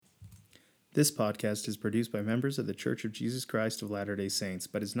This podcast is produced by members of the Church of Jesus Christ of Latter-day Saints,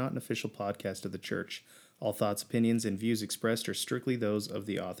 but is not an official podcast of the church. All thoughts, opinions, and views expressed are strictly those of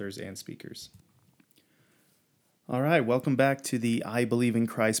the authors and speakers. All right, welcome back to the I Believe in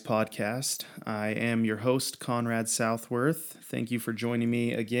Christ podcast. I am your host, Conrad Southworth. Thank you for joining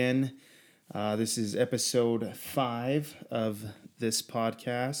me again. This is episode 5 of this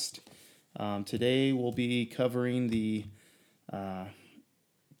podcast. Today we'll be covering the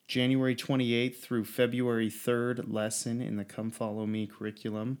January 28th through February 3rd lesson in the Come Follow Me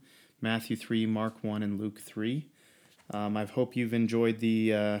curriculum, Matthew 3, Mark 1, and Luke 3. I hope you've enjoyed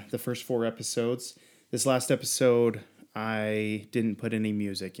the first 4 episodes. This last episode, I didn't put any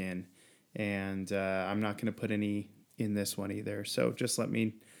music in, and I'm not going to put any in this one either. So just let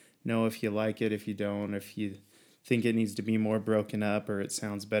me know if you like it, if you don't, if you think it needs to be more broken up or it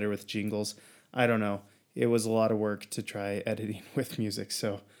sounds better with jingles. I don't know. It was a lot of work to try editing with music,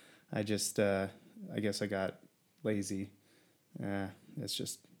 so I just, I guess I got lazy. It's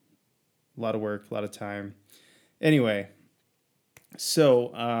just a lot of work, a lot of time. Anyway,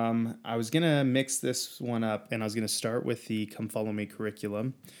 so I was going to mix this one up, and I was going to start with the Come Follow Me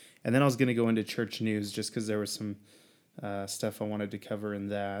curriculum, and then I was going to go into church news just because there was some stuff I wanted to cover in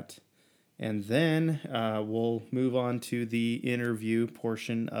that. And then we'll move on to the interview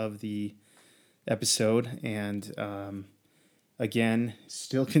portion of the episode, and again,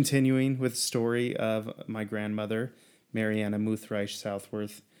 still continuing with the story of my grandmother, Mariana Muthreich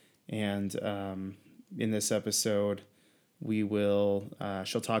Southworth. And in this episode, she'll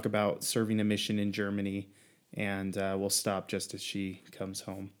talk about serving a mission in Germany, and we'll stop just as she comes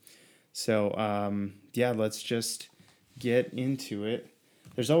home. So, let's just get into it.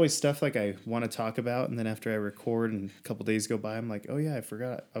 There's always stuff like I want to talk about, and then after I record and a couple days go by, I'm like, oh yeah, I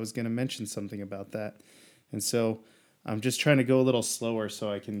forgot. I was going to mention something about that. And so I'm just trying to go a little slower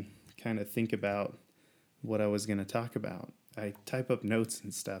so I can kind of think about what I was going to talk about. I type up notes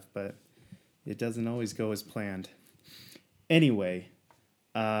and stuff, but it doesn't always go as planned. Anyway,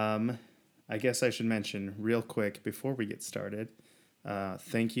 I guess I should mention real quick before we get started,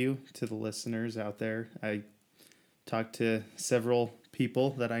 thank you to the listeners out there. I talked to several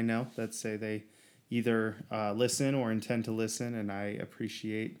people that I know that say they either listen or intend to listen, and I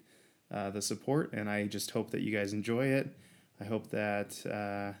appreciate the support, and I just hope that you guys enjoy it. I hope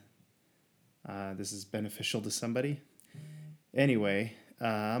that this is beneficial to somebody. Anyway,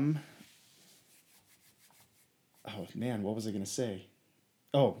 oh man, what was I going to say?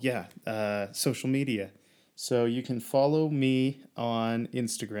 Oh, yeah, social media. So you can follow me on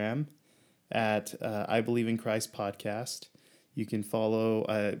Instagram at I Believe in Christ Podcast. You can follow,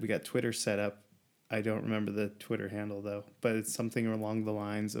 we got Twitter set up. I don't remember the Twitter handle, though, but it's something along the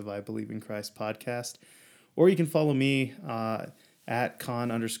lines of I Believe in Christ Podcast. Or you can follow me at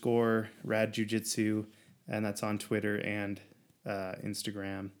con_rad jiu-jitsu, and that's on Twitter and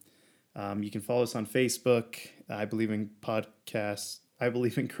Instagram. You can follow us on Facebook. I Believe in Christ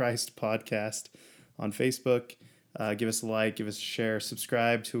Podcast on Facebook. Give us a like, give us a share,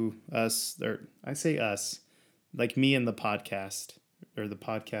 subscribe to us. Or I say us, like me and the podcast, or the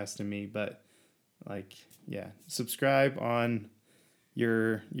podcast and me, but like, yeah, subscribe on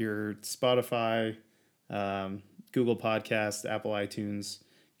your Spotify, Google Podcast, Apple iTunes.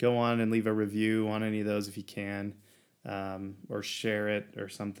 Go on and leave a review on any of those if you can, or share it or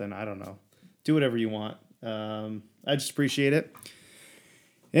something. I don't know. Do whatever you want. I just appreciate it.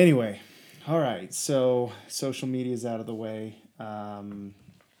 Anyway, all right. So social media is out of the way.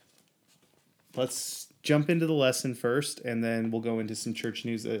 Let's jump into the lesson first, and then we'll go into some church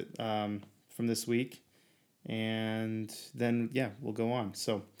news from this week. And then, we'll go on.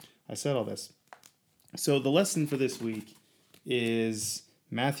 So I said all this. So the lesson for this week is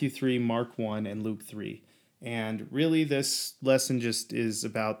Matthew 3, Mark 1, and Luke 3. And really, this lesson just is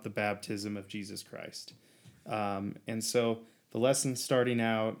about the baptism of Jesus Christ. And so the lesson starting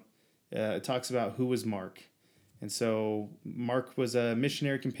out, it talks about who was Mark. And so Mark was a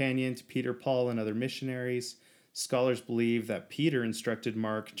missionary companion to Peter, Paul, and other missionaries. Scholars believe that Peter instructed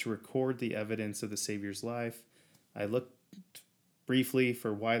Mark to record the evidence of the Savior's life. I looked briefly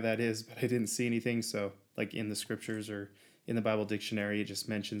for why that is, but I didn't see anything. So, like in the scriptures or in the Bible dictionary, it just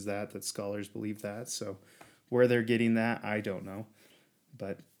mentions that scholars believe that. So where they're getting that, I don't know,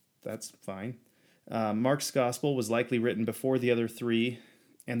 but that's fine. Mark's gospel was likely written before the other 3.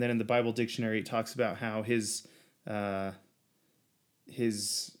 And then in the Bible dictionary, it talks about how he was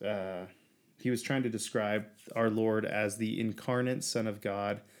trying to describe our Lord as the incarnate Son of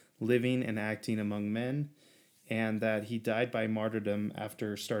God, living and acting among men, and that he died by martyrdom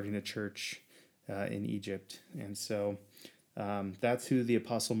after starting a church in Egypt. And so that's who the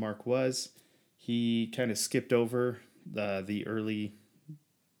Apostle Mark was. he kind of skipped over the early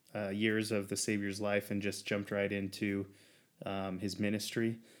years of the Savior's life and just jumped right into his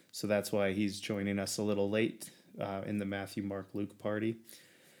ministry. So that's why he's joining us a little late in the Matthew, Mark, Luke party.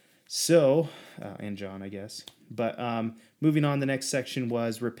 So, and John, I guess. But moving on, the next section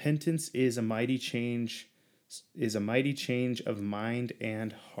was repentance is a mighty change of mind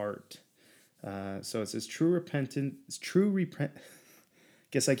and heart. So it says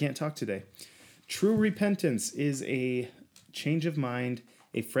guess I can't talk today. True repentance is a change of mind,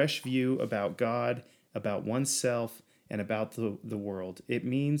 a fresh view about God, about oneself, and about the world. It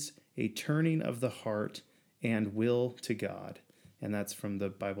means a turning of the heart and will to God. And that's from the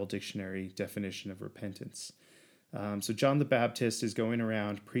Bible Dictionary definition of repentance. So John the Baptist is going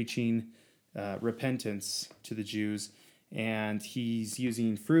around preaching repentance to the Jews, and he's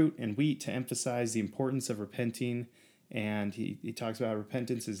using fruit and wheat to emphasize the importance of repenting. And he talks about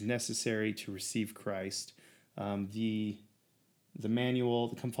repentance is necessary to receive Christ. The manual,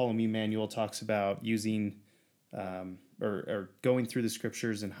 the Come Follow Me manual, talks about using or going through the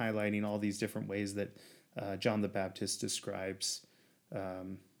scriptures and highlighting all these different ways that John the Baptist describes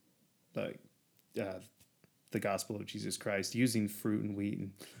the gospel of Jesus Christ, using fruit and wheat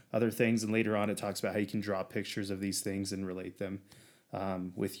and other things. And later on, it talks about how you can draw pictures of these things and relate them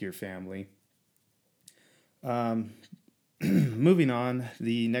with your family. Moving on,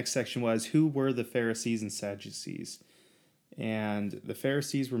 the next section was who were the Pharisees and Sadducees? And the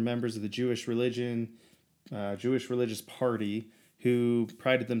Pharisees were members of the Jewish religious party who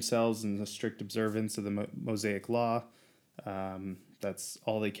prided themselves in the strict observance of the Mosaic law. That's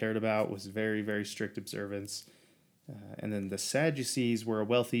all they cared about, was very, very strict observance. And then the Sadducees were a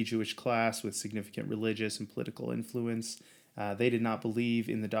wealthy Jewish class with significant religious and political influence. They did not believe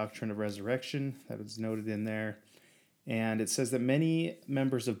in the doctrine of resurrection. That was noted in there. And it says that many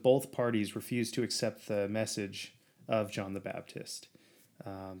members of both parties refused to accept the message of John the Baptist,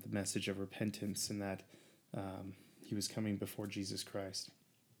 the message of repentance, and that he was coming before Jesus Christ.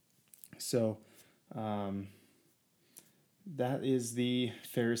 So that is the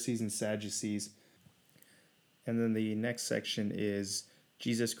Pharisees and Sadducees. And then the next section is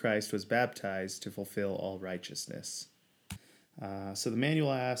Jesus Christ was baptized to fulfill all righteousness. So the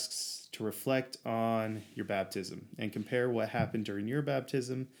manual asks to reflect on your baptism and compare what happened during your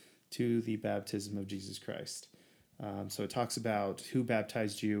baptism to the baptism of Jesus Christ. So it talks about who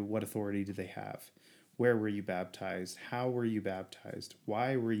baptized you, what authority do they have, where were you baptized, how were you baptized,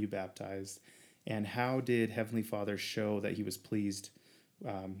 why were you baptized, and how did Heavenly Father show that he was pleased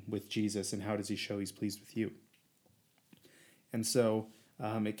with Jesus, and how does he show he's pleased with you? And so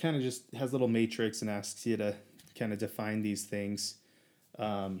it kind of just has a little matrix and asks you to kind of define these things.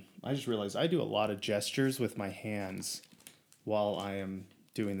 I just realized I do a lot of gestures with my hands while I am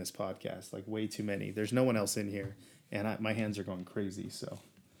doing this podcast, like way too many. There's no one else in here, and my hands are going crazy, so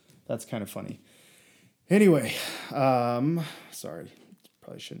that's kind of funny. Anyway, sorry,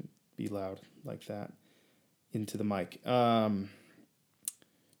 probably shouldn't be loud like that into the mic.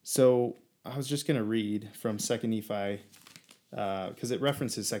 So I was just going to read from 2 Nephi, because it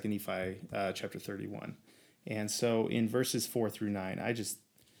references 2 Nephi chapter 31. And so in verses 4 through 9,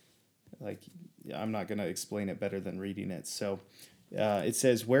 I'm not going to explain it better than reading it. So it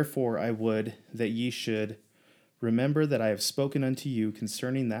says, "Wherefore I would that ye should remember that I have spoken unto you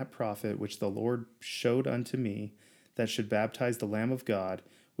concerning that prophet which the Lord showed unto me, that should baptize the Lamb of God,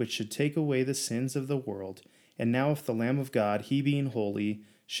 which should take away the sins of the world. And now if the Lamb of God, he being holy,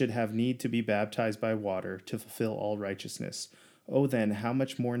 should have need to be baptized by water to fulfill all righteousness. O then, how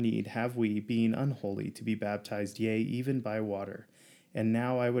much more need have we, being unholy, to be baptized, yea, even by water? And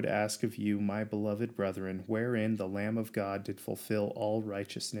now I would ask of you, my beloved brethren, wherein the Lamb of God did fulfill all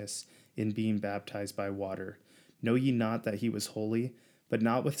righteousness in being baptized by water. Know ye not that he was holy? But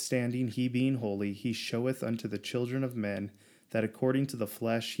notwithstanding he being holy, he showeth unto the children of men that according to the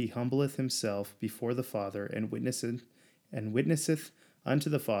flesh he humbleth himself before the Father, and witnesseth unto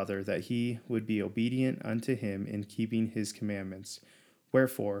the Father that he would be obedient unto him in keeping his commandments.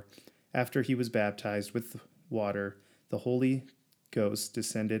 Wherefore, after he was baptized with water, the Holy Ghost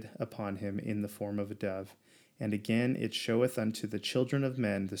descended upon him in the form of a dove. And again it showeth unto the children of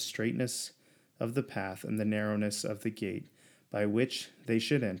men the straightness of the path and the narrowness of the gate, by which they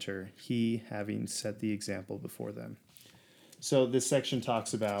should enter, he having set the example before them." So this section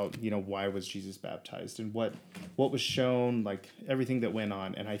talks about, why was Jesus baptized and what was shown, like everything that went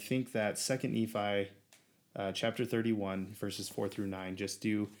on. And I think that 2 Nephi chapter 31, verses 4 through 9, just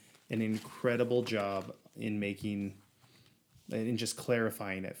do an incredible job in just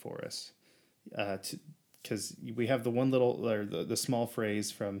clarifying it for us. Because we have the one little, or the small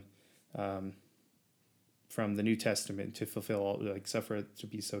phrase from from the New Testament to fulfill all, like, suffer it to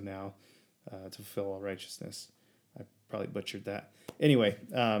be so now, to fulfill all righteousness. I probably butchered that. Anyway,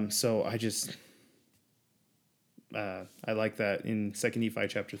 so I like that in 2 Nephi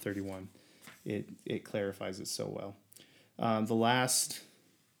chapter 31. It clarifies it so well. The last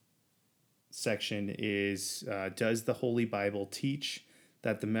section is, does the Holy Bible teach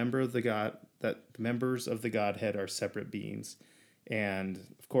that the members of the Godhead are separate beings? And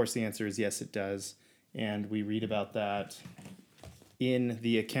of course the answer is yes, it does. And we read about that in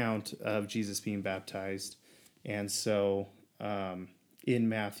the account of Jesus being baptized. And so in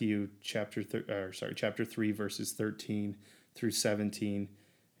Matthew chapter 3 verses 13 through 17,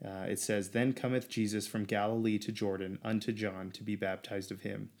 it says, "Then cometh Jesus from Galilee to Jordan unto John to be baptized of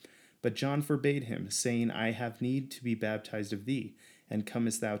him. But John forbade him, saying, I have need to be baptized of thee, and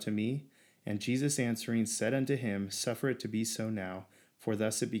comest thou to me? And Jesus answering said unto him, Suffer it to be so now, for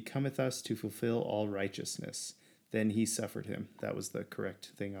thus it becometh us to fulfill all righteousness. Then he suffered him." That was the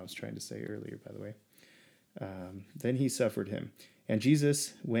correct thing I was trying to say earlier, by the way. Then he suffered him. And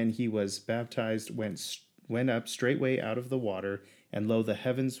Jesus, when he was baptized, went up straightway out of the water, and lo, the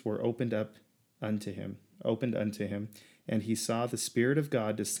heavens were opened unto him, and he saw the Spirit of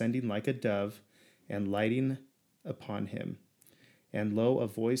God descending like a dove, and lighting upon him. And lo, a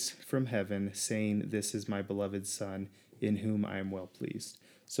voice from heaven saying, This is my beloved Son, in whom I am well pleased.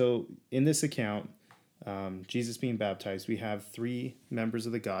 So in this account, Jesus being baptized, we have three members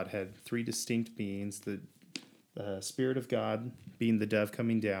of the Godhead, three distinct beings: the Spirit of God being the dove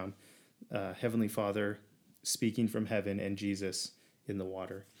coming down, Heavenly Father speaking from heaven, and Jesus in the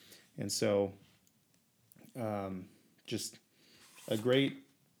water. And so just a great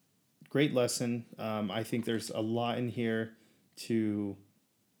lesson. I think there's a lot in here to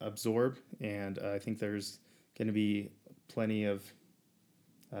absorb, and I think there's going to be plenty of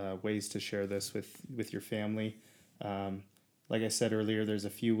ways to share this with your family. Like I said earlier, there's a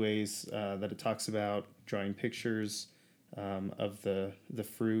few ways that it talks about drawing pictures of the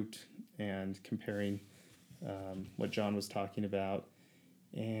fruit and comparing what John was talking about.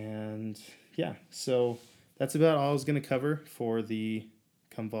 And yeah, so that's about all I was going to cover for the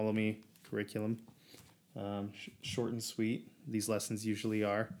Come Follow Me curriculum. Short and sweet. These lessons usually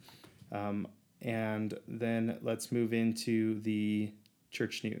are. And then let's move into the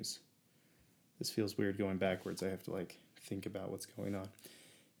church news. This feels weird going backwards. I have to think about what's going on.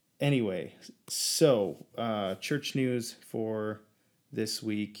 Anyway, so church news for this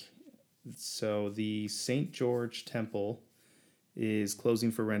week. So the St. George Temple is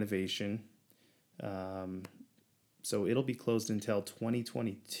closing for renovation. So it'll be closed until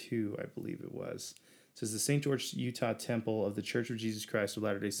 2022, I believe it was. It says the St. George, Utah Temple of the Church of Jesus Christ of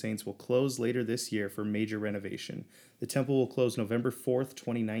Latter-day Saints will close later this year for major renovation. The temple will close November 4th,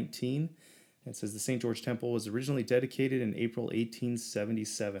 2019. It says the St. George Temple was originally dedicated in April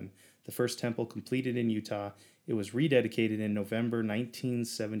 1877. The first temple completed in Utah. It was rededicated in November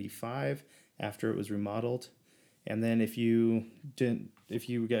 1975 after it was remodeled. And then if you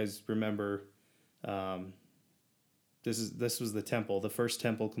guys remember, this was the temple, the first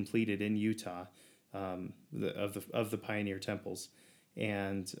temple completed in Utah, of the pioneer temples,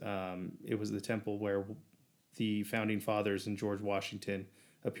 and it was the temple where the founding fathers and George Washington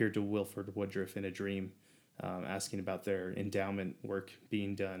appeared to Wilford Woodruff in a dream, asking about their endowment work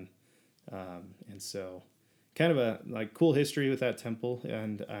being done, and so kind of a cool history with that temple,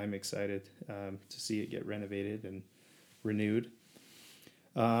 and I'm excited to see it get renovated and renewed.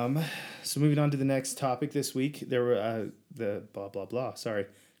 So moving on to the next topic this week, there were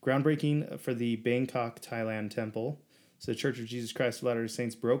groundbreaking for the Bangkok, Thailand temple. So the Church of Jesus Christ of Latter-day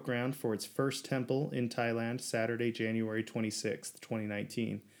Saints broke ground for its first temple in Thailand Saturday, January 26th,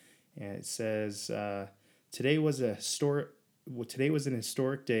 2019. And it says, today was an historic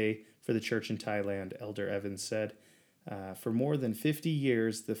day for the church in Thailand, Elder Evans said. For more than 50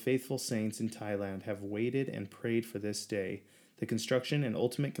 years, the faithful saints in Thailand have waited and prayed for this day. The construction and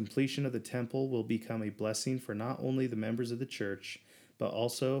ultimate completion of the temple will become a blessing for not only the members of the church, but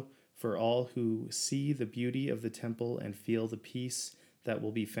also for all who see the beauty of the temple and feel the peace that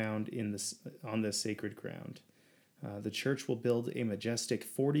will be found on this sacred ground. The church will build a majestic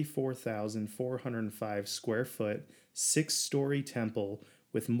 44,405 square foot, 6-story temple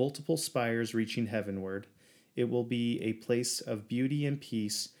with multiple spires reaching heavenward. It will be a place of beauty and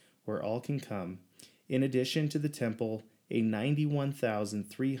peace where all can come. In addition to the temple, a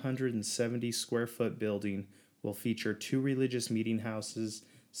 91,370 square foot building will feature 2 religious meeting houses,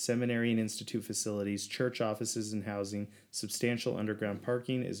 seminary and institute facilities, church offices and housing. Substantial underground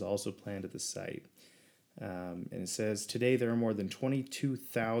parking is also planned at the site. And it says, today there are more than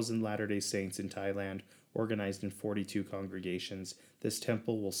 22,000 Latter-day Saints in Thailand organized in 42 congregations. This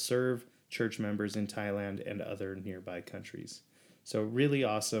temple will serve church members in Thailand and other nearby countries. So really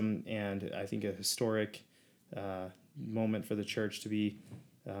awesome, and I think a historic moment for the church to be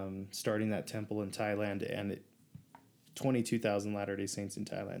starting that temple in Thailand, and 22,000 Latter-day Saints in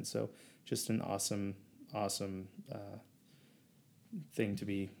Thailand. So just an awesome thing to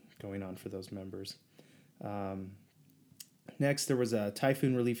be going on for those members. Next, there was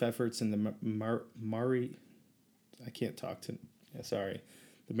typhoon relief efforts in the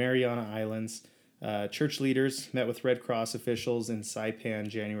the Mariana Islands. Church leaders met with Red Cross officials in Saipan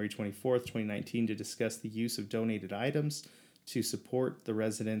January 24th, 2019 to discuss the use of donated items to support the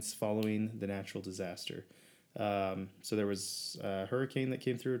residents following the natural disaster. So there was a hurricane that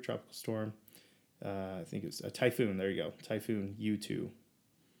came through, a tropical storm. I think it was a typhoon. There you go. Typhoon U2.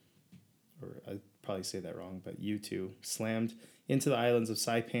 Or I probably say that wrong, but U2 slammed into the islands of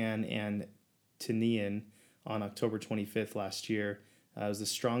Saipan and Tinian on October 25th last year. It was the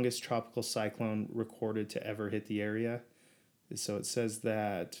strongest tropical cyclone recorded to ever hit the area. So it says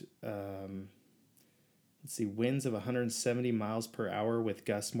that, winds of 170 miles per hour with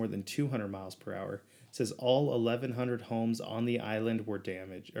gusts more than 200 miles per hour. It says all 1,100 homes on the island were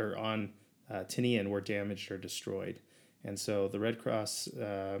damaged, or on Tinian were damaged or destroyed. And so the Red Cross,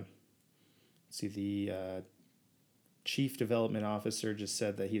 the chief development officer just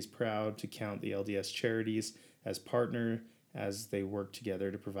said that he is proud to count the LDS Charities as partner as they work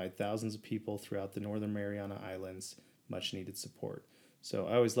together to provide thousands of people throughout the Northern Mariana Islands much needed support. So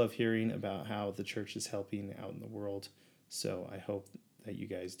I always love hearing about how the church is helping out in the world. So I hope that you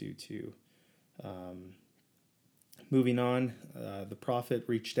guys do too. Moving on, the prophet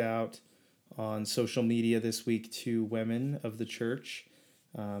reached out on social media this week to women of the church.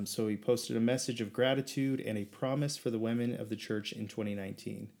 So he posted a message of gratitude and a promise for the women of the church in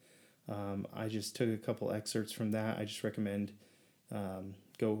 2019. I just took a couple excerpts from that. I just recommend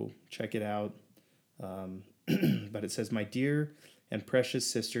go check it out. But it says, "My dear and precious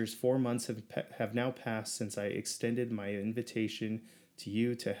sisters, 4 months have now passed since I extended my invitation to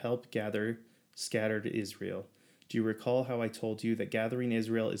you to help gather scattered Israel. Do you recall how I told you that gathering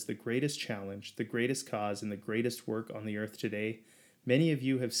Israel is the greatest challenge, the greatest cause, and the greatest work on the earth today? Many of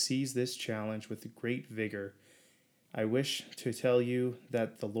you have seized this challenge with great vigor. I wish to tell you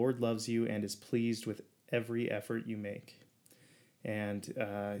that the Lord loves you and is pleased with every effort you make."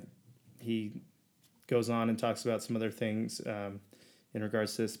 And he goes on and talks about some other things in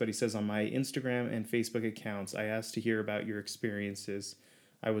regards to this, but he says, "On my Instagram and Facebook accounts, I asked to hear about your experiences.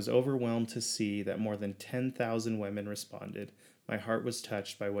 I was overwhelmed to see that more than 10,000 women responded. My heart was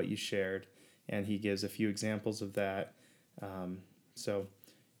touched by what you shared." And he gives a few examples of that. So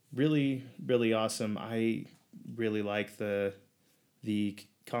really, really awesome. I really like the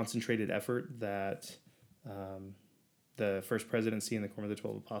concentrated effort that the First Presidency and the Quorum of the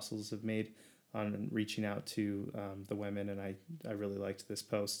 12 Apostles have made on reaching out to the women, and I really liked this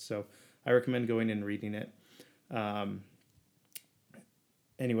post. So I recommend going and reading it.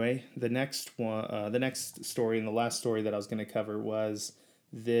 Anyway, the next story and the last story that I was going to cover was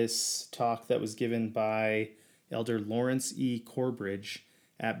this talk that was given by Elder Lawrence E. Corbridge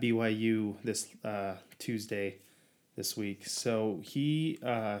at BYU this Tuesday this week. So he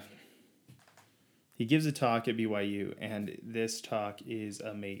gives a talk at BYU, and this talk is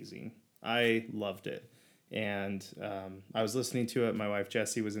amazing. I loved it. And I was listening to it. My wife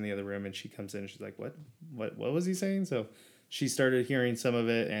Jessie was in the other room, and she comes in and she's like, what was he saying? So she started hearing some of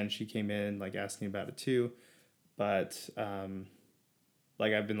it, and she came in like asking about it too. But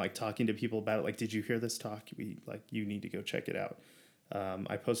I've been talking to people about it. Like, did you hear this talk? You need to go check it out.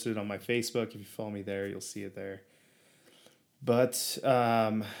 I posted it on my Facebook. If you follow me there, you'll see it there. But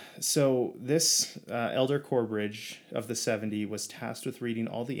so this Elder Corbridge of the 70 was tasked with reading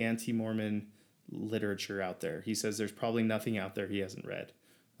all the anti-Mormon literature out there. He says there's probably nothing out there he hasn't read.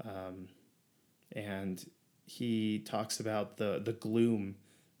 And he talks about the gloom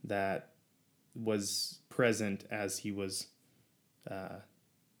that was present as he was out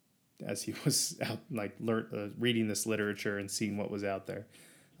reading this literature and seeing what was out there.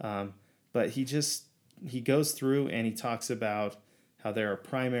 But he goes through and he talks about how there are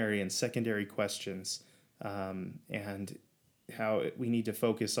primary and secondary questions, and how we need to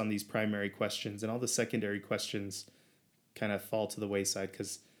focus on these primary questions, and all the secondary questions kind of fall to the wayside,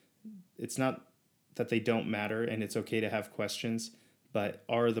 because it's not that they don't matter and it's okay to have questions, but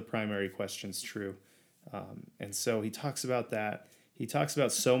are the primary questions true? And so he talks about that. He talks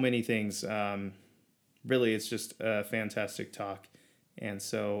about so many things. Really, it's just a fantastic talk. And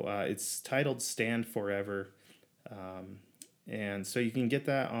so it's titled Stand Forever. And so you can get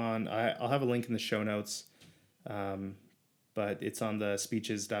that on, I'll have a link in the show notes, but it's on the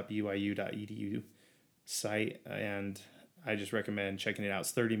speeches.byu.edu site, and I just recommend checking it out.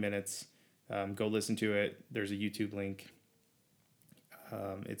 It's 30 minutes. Go listen to it. There's a YouTube link.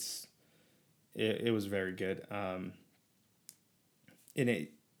 It was very good. In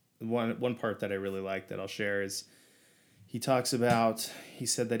it, one part that I really like that I'll share is he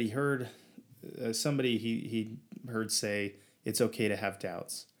said that he heard somebody he heard say it's okay to have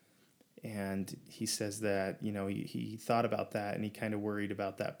doubts. And he says that, he thought about that and he kind of worried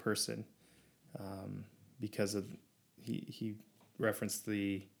about that person, because of he referenced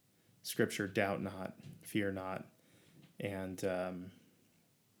the scripture, doubt not, fear not. And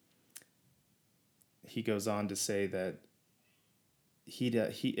he goes on to say that he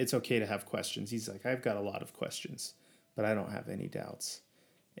it's okay to have questions. He's like, I've got a lot of questions, but I don't have any doubts.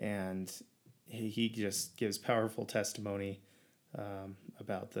 And he just gives powerful testimony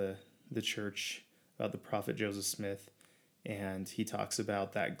about the church, about the prophet Joseph Smith. And he talks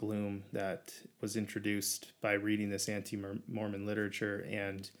about that gloom that was introduced by reading this anti-Mormon literature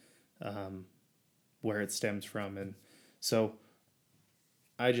and where it stems from. And so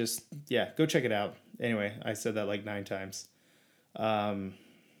go check it out. Anyway, I said that like 9 times.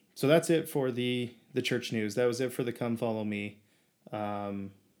 So that's it for the church news. That was it for the Come Follow Me.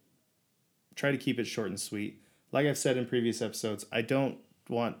 Try to keep it short and sweet. Like I've said in previous episodes, I don't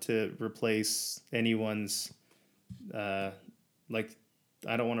want to replace anyone's, I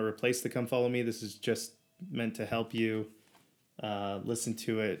don't want to replace the Come Follow Me. This is just meant to help you listen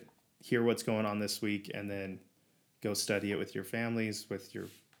to it, hear what's going on this week, and then go study it with your families, with your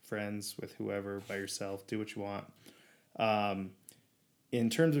friends, with whoever, by yourself. Do what you want. In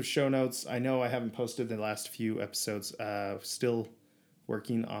terms of show notes, I know I haven't posted the last few episodes. Still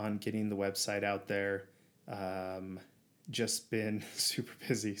working on getting the website out there. Just been super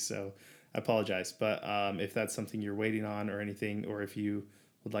busy, so I apologize. But if that's something you're waiting on or anything, or if you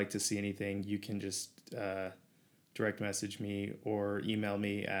would like to see anything, you can just direct message me or email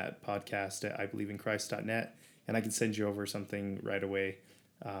me at podcast@ibelieveinchrist.net, and I can send you over something right away.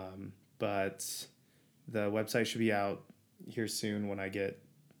 But the website should be out here soon when I get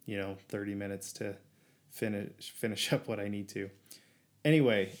 30 minutes to finish up what I need to.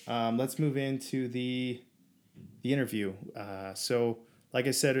 Anyway, let's move into the interview. So like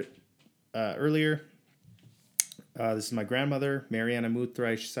I said earlier, this is my grandmother, Mariana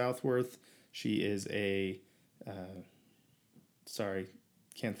Muthreich Southworth. She is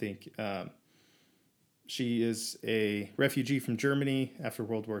she is a refugee from Germany after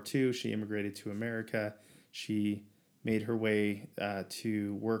World War II. She immigrated to America. She made her way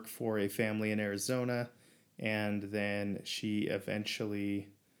to work for a family in Arizona, and then she eventually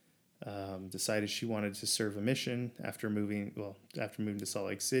decided she wanted to serve a mission after moving to Salt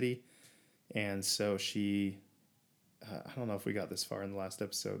Lake City. And so she, I don't know if we got this far in the last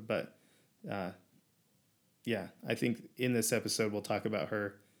episode, but I think in this episode we'll talk about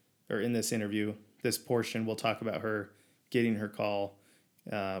her, or in this interview, this portion, we'll talk about her getting her call,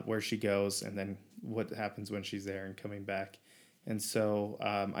 where she goes, and then what happens when she's there and coming back. And so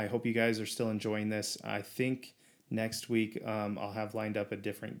I hope you guys are still enjoying this. I think next week I'll have lined up a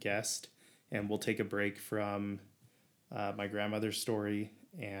different guest, and we'll take a break from my grandmother's story,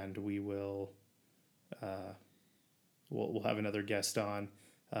 and we will we'll have another guest on,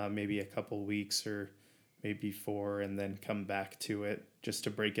 maybe a couple weeks or maybe 4, and then come back to it just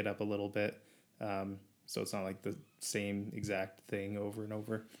to break it up a little bit. So it's not like the same exact thing over and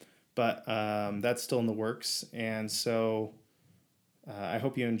over. But that's still in the works. And so I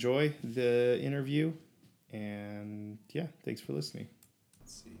hope you enjoy the interview. And thanks for listening.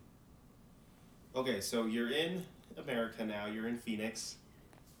 Let's see. Okay, so you're in America now. You're in Phoenix.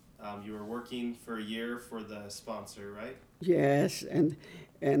 You were working for a year for the sponsor, right? Yes, and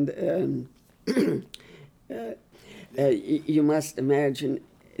you must imagine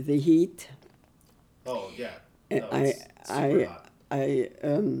the heat. Oh yeah, no, it's super hot.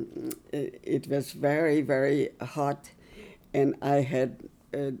 It was very, very hot, and I had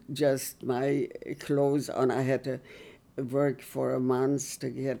just my clothes on. I had to work for a month to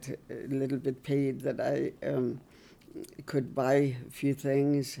get a little bit paid that I could buy a few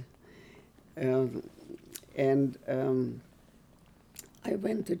things. And I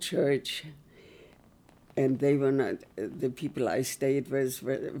went to church, and they were not, the people I stayed with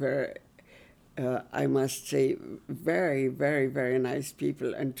were I must say, very, very, very nice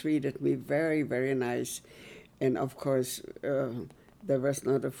people, and treated me very, very nice. And of course, there was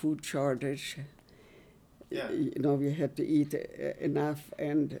not a food shortage. Yeah. We had to eat enough,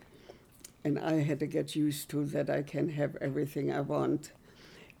 and and I had to get used to that I can have everything I want,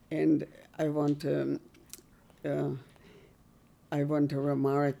 and I want to uh, I want to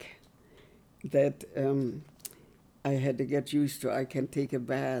remark that I had to get used to I can take a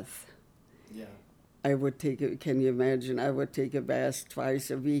bath. Yeah. I would take a, can you imagine? I would take a bath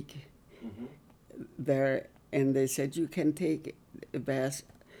twice a week Mm-hmm. there, and they said you can take a bath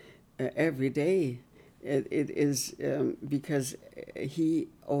every day. It is because he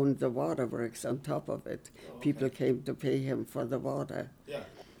owned the waterworks on top of it. Oh, okay. People came to pay him for the water, Yeah.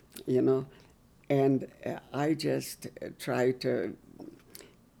 you know, and I just tried to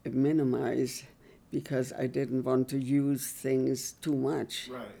minimize because I didn't want to use things too much.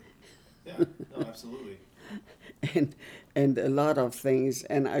 Right. Yeah. No, absolutely. and a lot of things.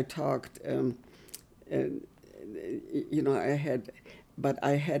 And I talked, you know,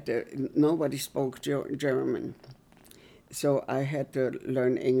 I had to, nobody spoke German, so I had to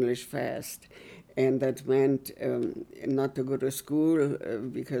learn English fast, and that meant not to go to school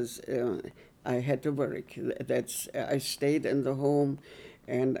because I had to work. I stayed in the home,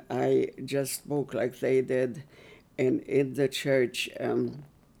 and I just spoke like they did, and in the church.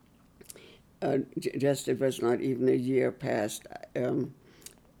 Just it was not even a year past.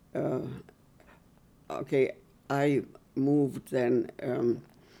 Uh, okay, I moved then.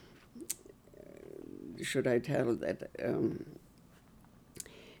 Should I tell that?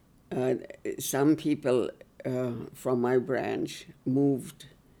 Uh, some people from my branch moved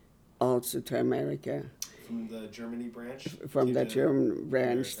also to America. From the Germany branch? From the German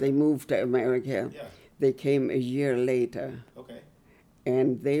branch, they moved to America. Yeah. They came a year later. Okay.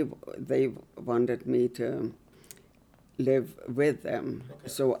 And they wanted me to live with them. Okay.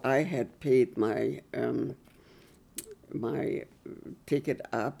 So I had paid my my ticket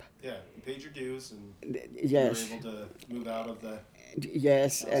up. Yeah, you paid your dues and Yes. you were able to move out of the...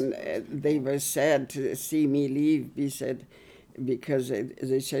 Yes, and they were sad to see me leave. He said, because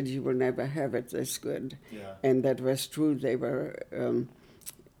they said you will never have it this good. Yeah. And that was true. They were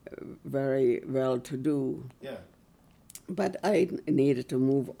very well-to-do. Yeah. But I needed to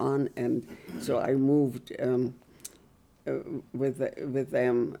move on, and so I moved with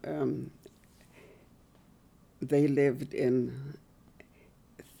them. They lived in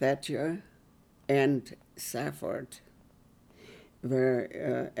Thatcher and Safford,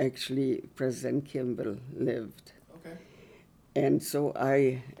 where actually President Kimball lived. Okay. And so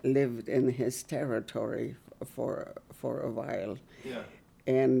I lived in his territory for a while. Yeah.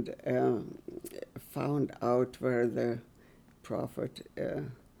 And found out where the prophet,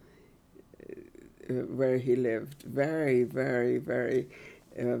 where he lived. Very, very, very,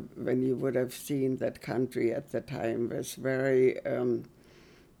 when you would have seen that country at the time, was very,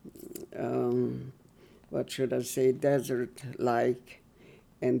 what should I say, desert-like.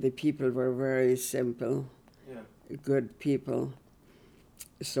 And the people were very simple, Yeah. good people.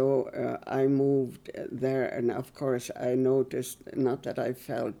 So I moved there, and of course I noticed, not that I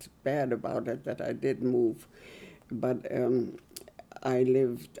felt bad about it, that I did move, but I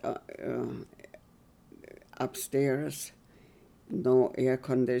lived upstairs, no air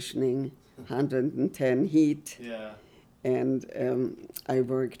conditioning, 110 heat, Yeah. and I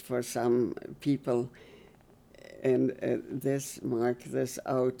worked for some people, and mark this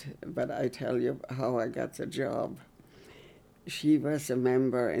out, but I tell you how I got the job. She was a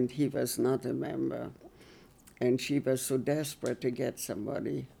member and he was not a member. And she was so desperate to get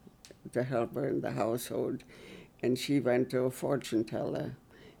somebody to help her in the household. And she went to a fortune teller.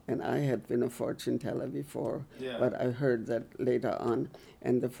 And I had been a fortune teller before, Yeah. but I heard that later on.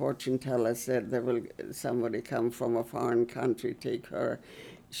 And the fortune teller said, there will somebody come from a foreign country, take her.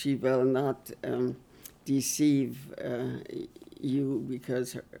 She will not deceive you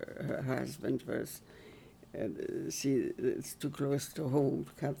because her husband was... see, it's too close to home,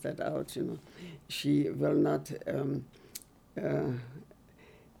 cut that out, you know. She will not,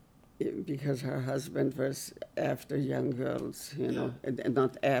 because her husband was after young girls, you know, and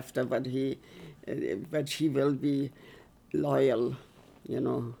not after, but but she will be loyal, you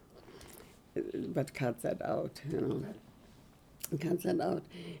know, but cut that out, you know. Cut that out.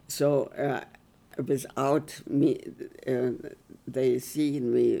 So without me, they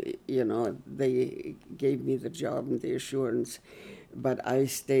seen me, you know, they gave me the job and the assurance, but I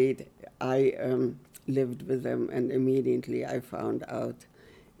stayed, I lived with them, and immediately I found out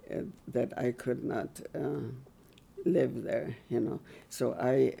that I could not live there, you know. So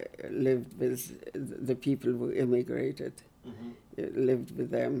I lived with the people who immigrated, lived with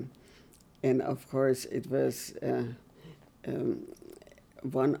them, and of course it was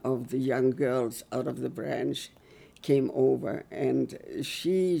one of the young girls out of the branch came over, and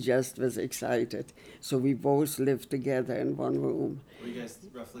she just was excited. So we both lived together in one room. Were you guys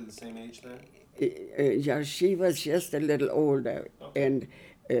roughly the same age then? Yeah, she was just a little older, Okay. and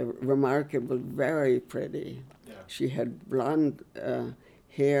remarkable, very pretty. Yeah. She had blonde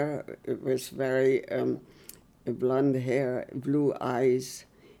hair. It was very blonde hair, blue eyes,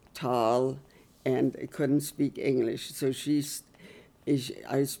 tall, and couldn't speak English. So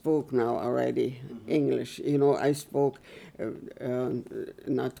I spoke now already English. You know, I spoke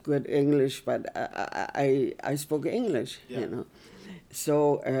not good English, but I spoke English. Yeah. You know,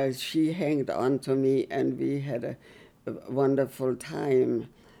 so she hanged on to me, and we had a wonderful time.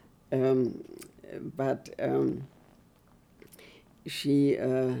 But she,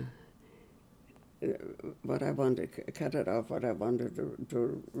 what I wanted, cut it off, what I wanted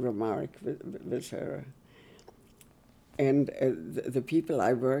to remark with her. And the people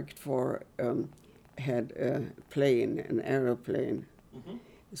I worked for had a plane, an aeroplane. Mm-hmm.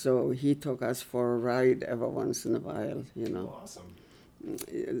 So he took us for a ride every once in a while, you know. Oh, awesome.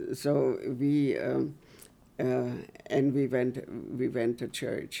 So we and we went to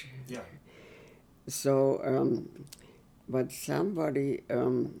church. Yeah. So, but somebody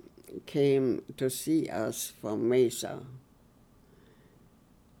came to see us from Mesa.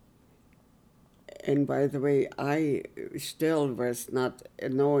 And by the way, I still was not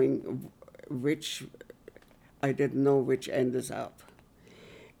knowing which. I didn't know which end is up,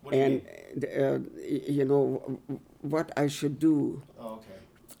 What do you and mean? you know what I should do. Oh,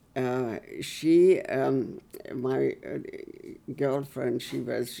 okay. She, my girlfriend, she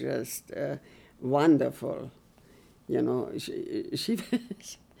was just wonderful, you know. She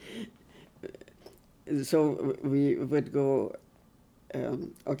was, so we would go.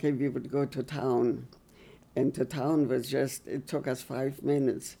 We would go to town, and to town was just. It took us 5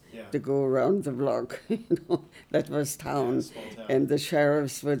 minutes Yeah. to go around the block. You know, that was town, Yeah, small town. and the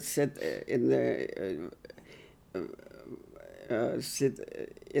sheriffs would sit in the.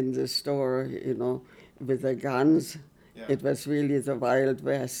 Sit in the store, you know, with their guns. Yeah. It was really the Wild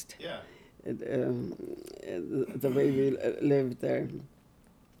West, Yeah. the way we lived there.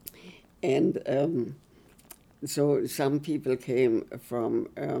 And so some people came from,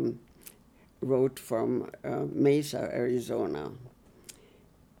 wrote from Mesa, Arizona,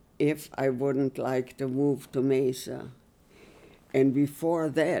 if I wouldn't like to move to Mesa. And before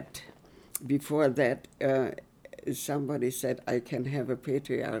that, somebody said I can have a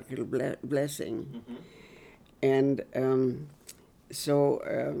patriarchal blessing. Mm-hmm. And so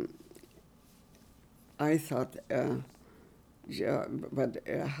I thought, yeah, but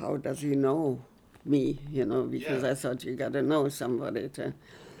how does he know me? You know, because Yeah. I thought you got to know somebody to.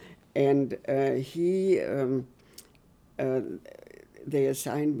 And they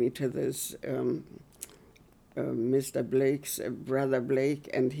assigned me to this Mr. Blake's brother Blake,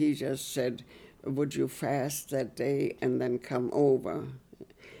 and he just said, would you fast that day and then come over?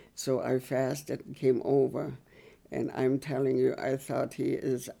 So I fasted and came over, and I'm telling you, I thought he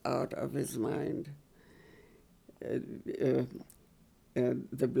is out of his mind. The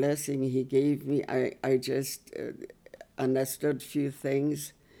blessing he gave me, I just understood few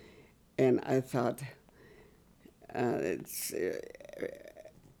things, and I thought,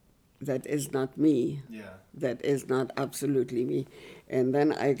 that is not me. Yeah. That is not absolutely me. And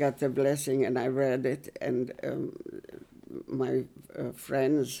then I got the blessing, and I read it, and my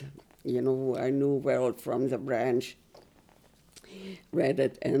friends, you know, who I knew well from the branch, read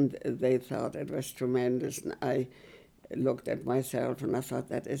it, and they thought it was tremendous. And I looked at myself, and I thought,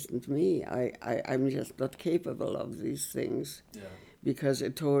 that isn't me. I'm just not capable of these things. Yeah. Because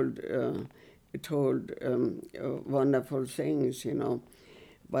it told wonderful things, you know.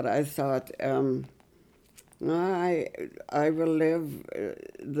 But I thought, no, I will live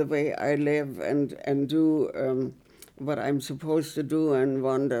the way I live and do what I'm supposed to do and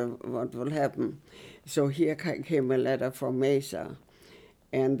wonder what will happen. So here came a letter from Mesa,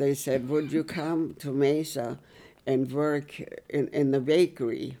 and they said, would you come to Mesa and work in the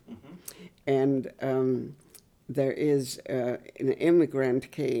bakery? Mm-hmm. And there is an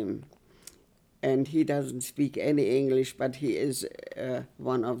immigrant came, and he doesn't speak any English, but he is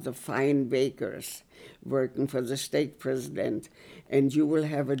one of the fine bakers working for the stake president, and you will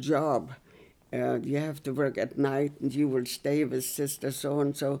have a job. You have to work at night, and you will stay with Sister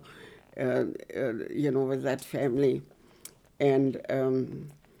so-and-so, you know, with that family. And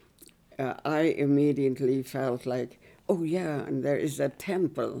I immediately felt like, oh yeah, and there is a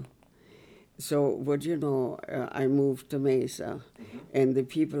temple. So, would you know, I moved to Mesa, Mm-hmm. and the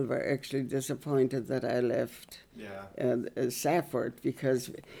people were actually disappointed that I left Yeah. Safford,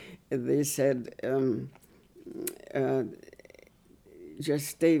 because they said, uh, just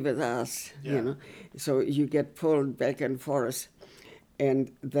stay with us, Yeah. you know. So you get pulled back and forth.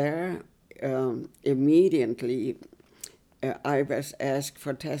 And there, immediately, I was asked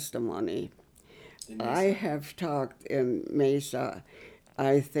for testimony. In I Mesa. have talked in Mesa.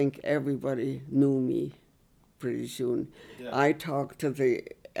 I think everybody knew me pretty soon. Yeah. I talked to the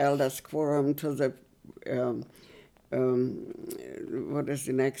elders quorum, to the um, what is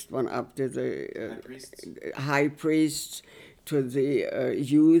the next one up, to the High priests. high priests, to the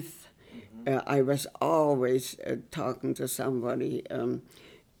youth. Mm-hmm. I was always talking to somebody. Uh,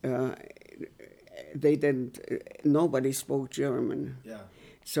 they didn't. Nobody spoke German. Yeah.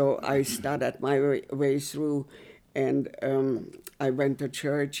 So I started my way through, and I went to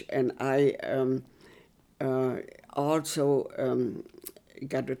church, and I also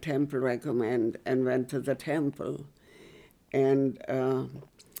got a temple recommend and went to the temple. And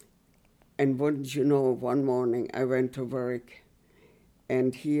wouldn't you know, one morning I went to work,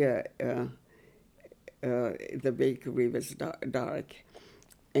 and here the bakery was dark.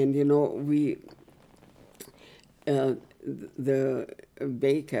 And you know, the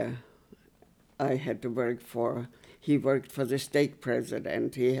baker I had to work for, he worked for the stake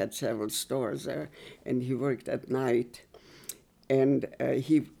president. He had several stores there, and he worked at night. And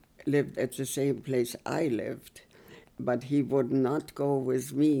he lived at the same place I lived, but he would not go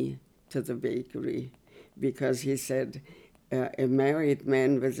with me to the bakery because he said, a married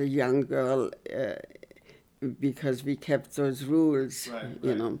man with a young girl, because we kept those rules, Right.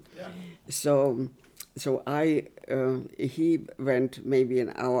 you know. Yeah. So he went maybe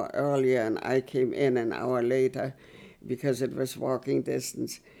an hour earlier, and I came in an hour later because it was walking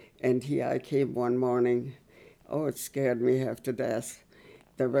distance. And here I came one morning. Oh, it scared me half to death.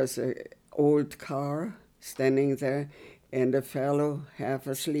 There was an old car standing there, and a fellow half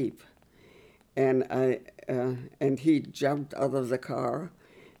asleep. And and he jumped out of the car.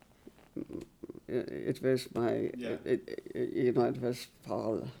 It was my, Yeah. it was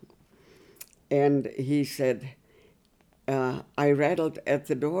Paul. And he said, I rattled at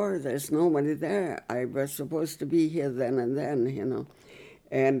the door. There's nobody there. I was supposed to be here then and then, you know.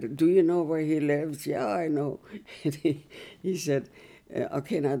 And do you know where he lives? Yeah, I know. And he said,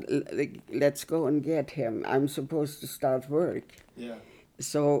 okay, now let's go and get him. I'm supposed to start work. Yeah.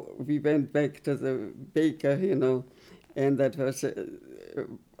 So we went back to the baker, you know, and that was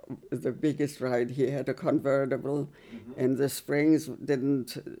the biggest ride. He had a convertible, and the springs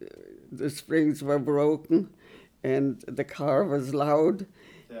were broken, and the car was loud,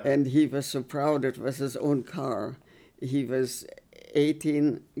 Yeah. and he was so proud it was his own car. He was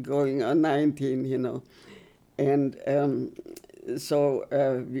 18 going on 19, you know. And so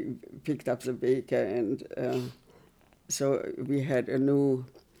we picked up the baker, and so we had a new,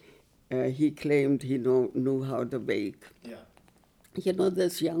 he claimed he knew how to bake. Yeah. You know,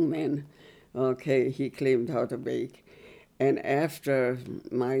 this young man, okay, he claimed how to bake. And after,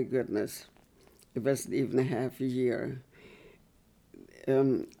 my goodness, it wasn't even a half a year,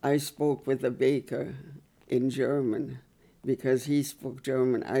 I spoke with the baker in German because he spoke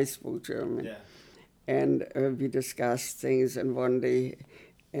German, I spoke German. Yeah. And we discussed things, and one day,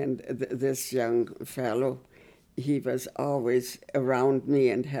 and this young fellow, he was always around me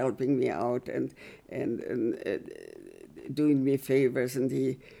and helping me out and doing me favors, and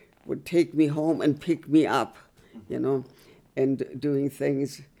he would take me home and pick me up, you know, and doing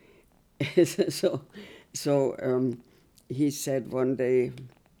things. So he said one day,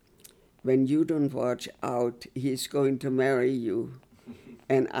 when you don't watch out, he's going to marry you.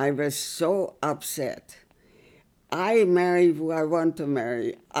 And I was so upset. I marry who I want to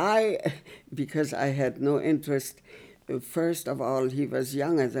marry. Because I had no interest. First of all, he was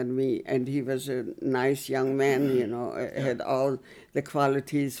younger than me, and he was a nice young man, you know, had all the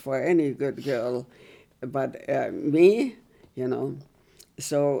qualities for any good girl. But me, you know,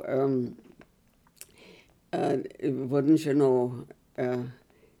 so wouldn't you know,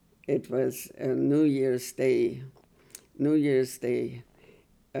 it was New Year's Day. New Year's Day.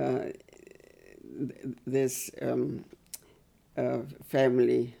 This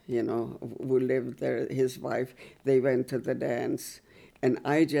family, you know, who lived there, his wife, they went to the dance. And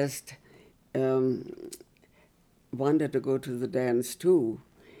I just wanted to go to the dance too.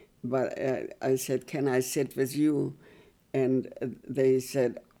 But I said, can I sit with you? And they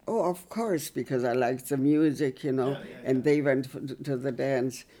said, oh, of course, because I liked the music, you know. And they went to the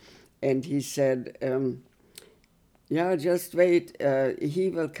dance. And he said, yeah, just wait, he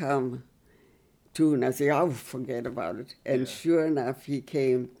will come too. And I said, oh, forget about it. And sure enough, he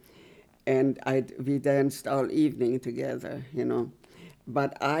came, and we danced all evening together, you know.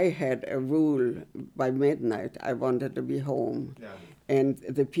 but I had a rule by midnight. I wanted to be home, Yeah. and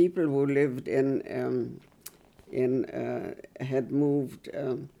the people who lived had moved.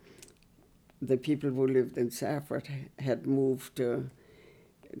 The people who lived in Safford had moved to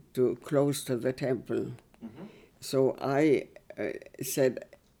close to the temple. Mm-hmm. So I said,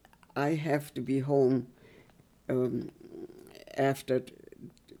 I have to be home after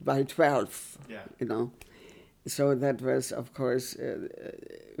by 12, Yeah. you know. So that was, of course,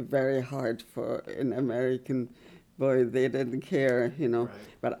 very hard for an American boy. They didn't care, you know.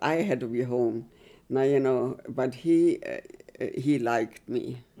 Right. But I had to be home. Now, you know, but he liked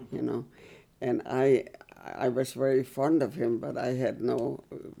me, you know, and I was very fond of him, but I had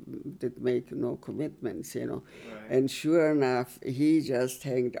did make no commitments, you know. Right. And sure enough, he just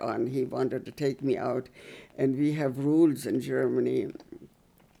hanged on. He wanted to take me out, and we have rules in Germany.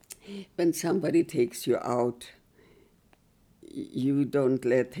 When somebody takes you out, you don't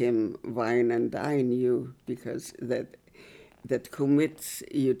let him wine and dine you, because that commits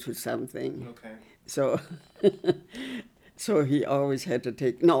you to something. Okay. So so he always had to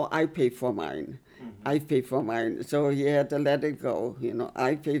take, no, I pay for mine. I pay for mine. So he had to let it go, you know.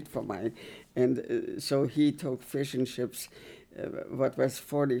 I paid for mine. And so he took fish and chips, what was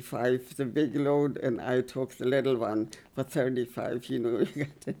 45, the big load, and I took the little one for 35, you know.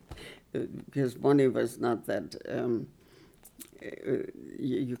 Because money was not that,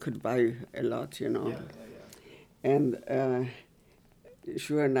 you could buy a lot, you know. Yeah, yeah, And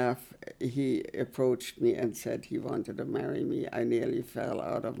sure enough, he approached me and said he wanted to marry me. I nearly fell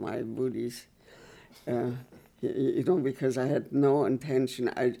out of my booties, you know, because I had no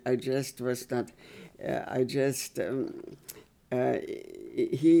intention. I just was not. I just.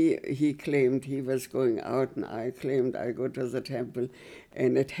 He claimed he was going out, and I claimed I go to the temple,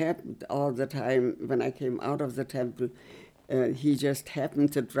 and it happened all the time. When I came out of the temple, he just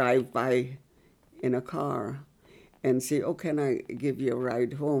happened to drive by in a car and say, "Oh, can I give you a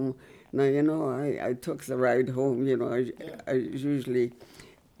ride home?" Now, you know, I took the ride home, you know, I usually,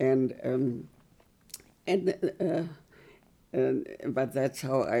 and but that's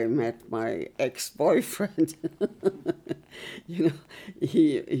how I met my ex-boyfriend. You know,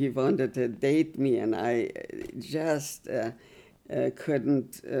 he wanted to date me, and I just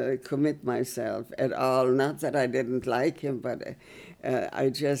couldn't commit myself at all. Not that I didn't like him, but I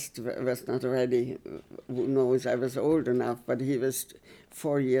just was not ready. Who knows? I was old enough, but he was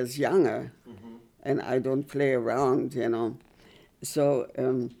 4 years younger, and I don't play around, you know. So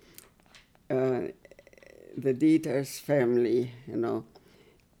the Dieters family, you know,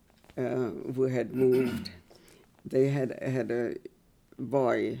 who had moved, they had a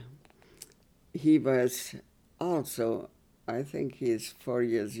boy. He was also, I think he's 4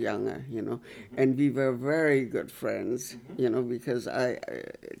 years younger, you know, and we were very good friends, you know, because I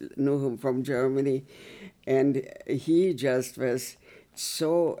knew him from Germany, and he just was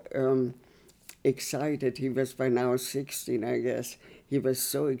so excited. He was by now 16, I guess. He was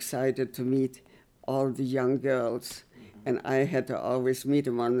so excited to meet all the young girls, and I had to always meet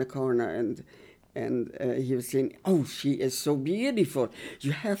him on the corner, and he was saying, "Oh, she is so beautiful.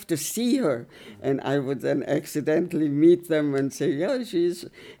 You have to see her." And I would then accidentally meet them and say, "Yeah, she's."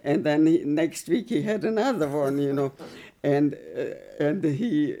 And then next week he had another one, you know, and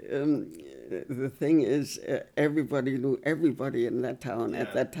he. The thing is, everybody knew everybody in that town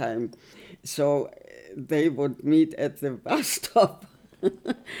at that time, so they would meet at the bus stop.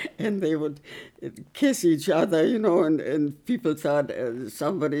 And they would kiss each other, you know, and people thought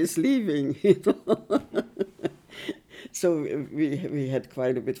somebody's leaving, you know. So we had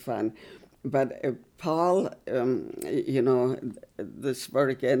quite a bit fun. But Paul, you know, this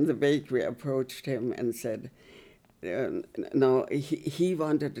again, the bakery approached him and said, no, he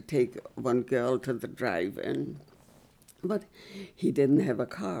wanted to take one girl to the drive-in, but he didn't have a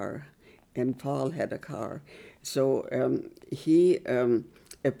car, and Paul had a car. So he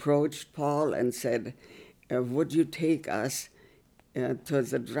approached Paul and said, would you take us to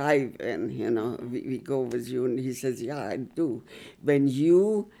the drive-in, you know, we go with you? And he says, yeah, I do. When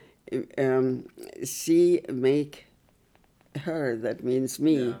you make her, that means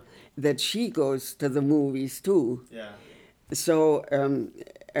me, that she goes to the movies too. Yeah. So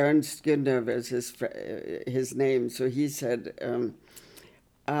Ernst Günther was his name. So he said,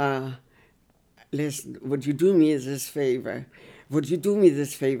 listen, would you do me this favor? Would you do me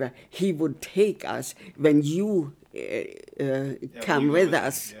this favor? He would take us when you come with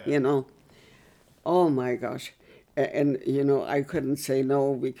us, you know. Oh, my gosh. And, you know, I couldn't say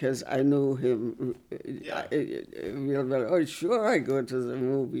no because I knew him real well. Oh, sure, I go to the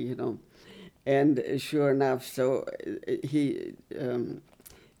movie, you know. And sure enough, so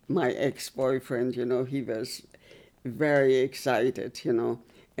my ex-boyfriend, he was very excited,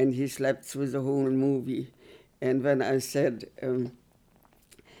 and he slept through the whole movie. And when I said,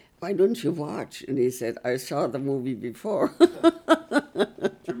 why don't you watch? And he said, I saw the movie before. Do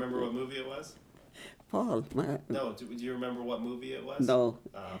you remember what movie it was? Paul, No, do you remember what movie it was? no,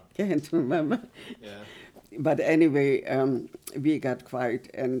 can't remember. Yeah. But anyway, we got quiet,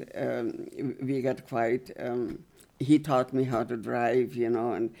 and he taught me how to drive,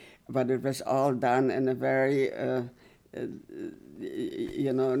 but it was all done in a very, in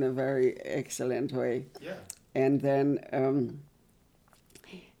a very excellent way. Yeah. And then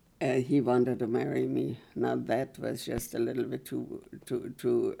he wanted to marry me. Now that was just a little bit too.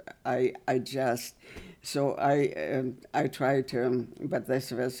 I tried to, but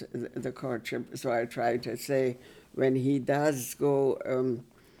this was the courtship. So I tried to say, when he does go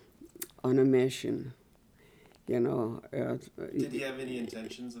on a mission, Did he have any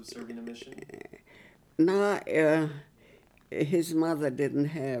intentions of serving a mission? No, his mother didn't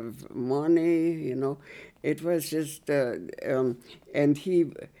have money, It was just, and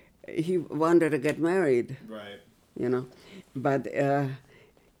he wanted to get married, Right. But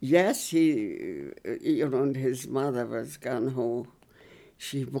yes, and his mother was gung-ho.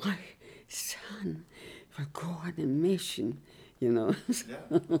 My son will go on a mission, Yeah.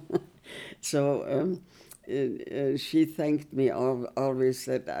 So she thanked me always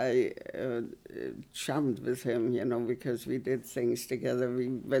that I chummed with him, because we did things together. We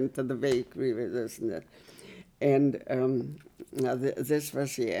went to the bakery with this and that. And this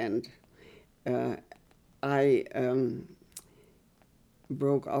was the end. I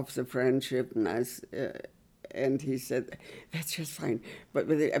broke off the friendship, and he said, that's just fine.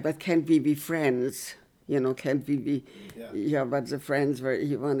 But can't we be friends? Can't we be? Yeah, but the friends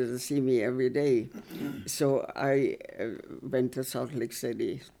he wanted to see me every day. So I went to Salt Lake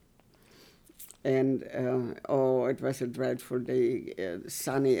City. And, it was a dreadful day,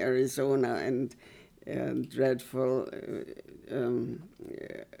 sunny Arizona, and dreadful,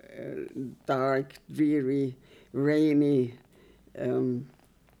 dark, dreary, rainy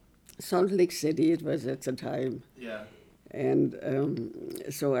Salt Lake City it was at the time. Yeah. And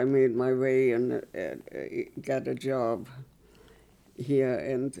so I made my way and got a job here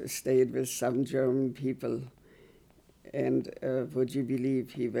and stayed with some German people. And would you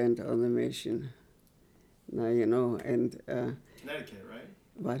believe he went on the mission? Now, and... Connecticut, right?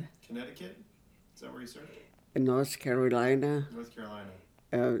 What? Connecticut? Is that where you served? In North Carolina. North Carolina.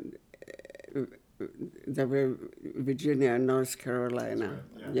 There were Virginia and North Carolina.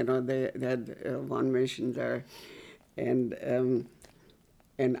 That's right, yeah. They had one mission there. And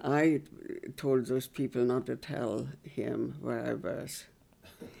I told those people not to tell him where I was.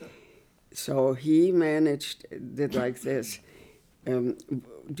 So he did like this.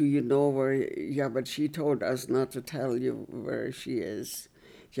 Do you know where? Yeah, but she told us not to tell you where she is.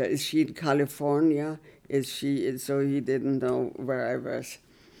 Yeah, is she in California? So he didn't know where I was.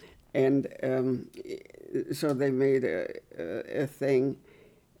 And so they made a thing.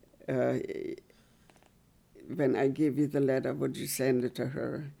 When I give you the letter, would you send it to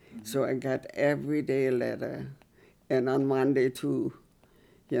her? Mm-hmm. So I got every day a letter, and on Monday too,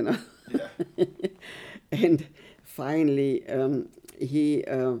 Yeah. And finally, he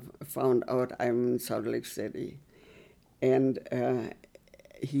found out I'm in Salt Lake City, and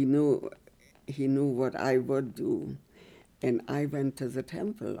he knew what I would do, and I went to the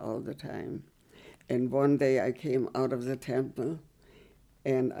temple all the time. And one day I came out of the temple,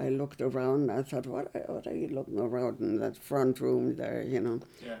 and I looked around, and I thought, what are you looking around in that front room there, Yeah.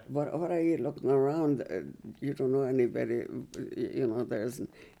 What are you looking around? You don't know anybody, there's,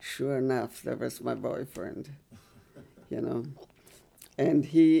 sure enough, there was my boyfriend, And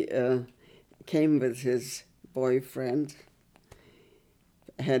he came with his boyfriend,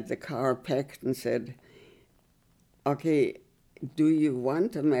 had the car packed and said, okay, do you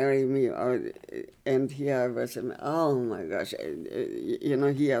want to marry me? And here I was, oh my gosh,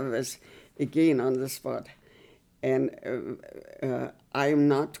 here I was again on the spot. And I'm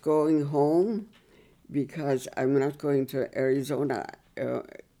not going home because I'm not going to Arizona.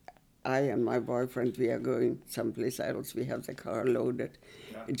 I and my boyfriend, we are going someplace else. We have the car loaded.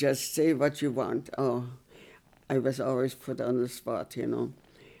 Yeah. Just say what you want. Oh, I was always put on the spot,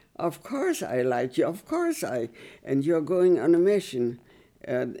 Of course I like you, and you're going on a mission.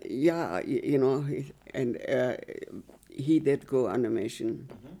 Yeah, and he did go on a mission.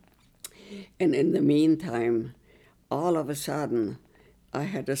 Mm-hmm. And in the meantime, all of a sudden, I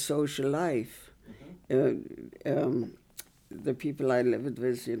had a social life. Mm-hmm. the people I lived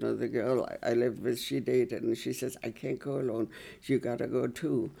with, the girl I lived with, she dated, and she says, I can't go alone. You got to go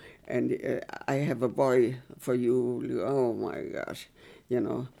too. And I have a boy for you. Oh, my gosh,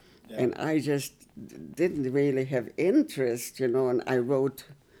 Yeah. And I just didn't really have interest, and I wrote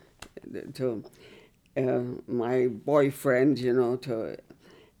to my boyfriend, and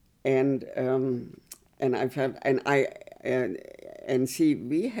I felt, and see,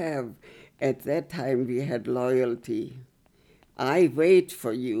 at that time, we had loyalty. I wait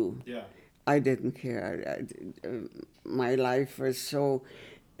for you. Yeah. I didn't care. My life was so,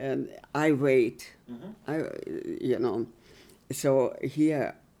 I wait. So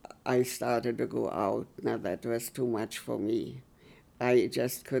here I started to go out. Now that was too much for me. I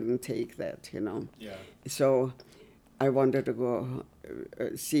just couldn't take that. Yeah. So I wanted to go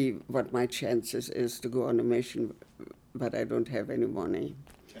see what my chances is to go on a mission, but I don't have any money.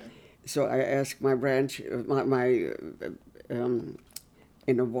 Okay. So I asked my branch,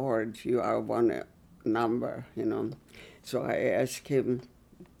 in a ward, you are one number, So I asked him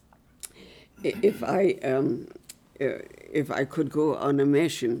if I could go on a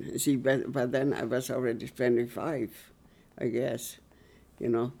mission. See, by then I was already 25, I guess,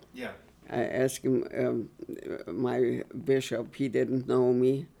 Yeah. I asked him, my bishop, he didn't know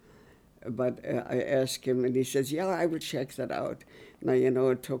me, but I asked him, and he says, yeah, I will check that out. Now,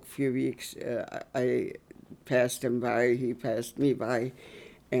 it took a few weeks. I passed him by, he passed me by,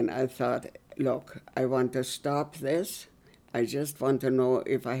 and I thought, look, I want to stop this. I just want to know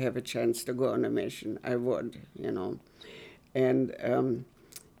if I have a chance to go on a mission. I would, And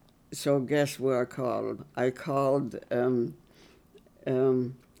so guess where I called? I called...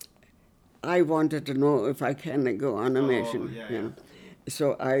 I wanted to know if I can go on a mission. Yeah.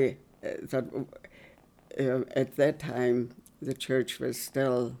 So I thought, at that time, the church was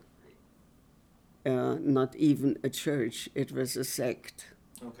still not even a church, it was a sect.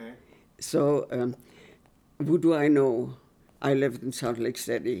 Okay. So who do I know? I lived in Salt Lake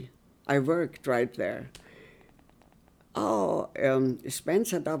City. I worked right there. Oh,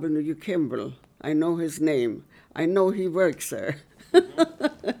 Spencer W. Kimball. I know his name. I know he works there.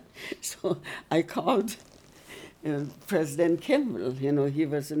 So I called President Kimball. He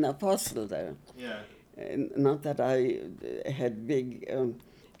was an apostle there. Yeah. And not that I had big...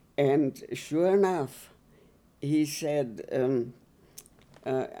 and sure enough, he said,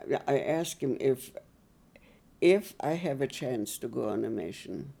 I asked him if I have a chance to go on a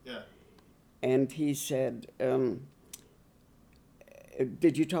mission. Yeah. And he said,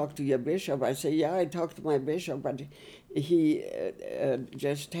 did you talk to your bishop? I said, yeah, I talked to my bishop, but he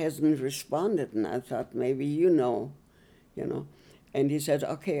just hasn't responded. And I thought, maybe you know. And he said,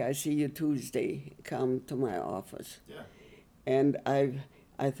 okay, I see you Tuesday. Come to my office. Yeah. And I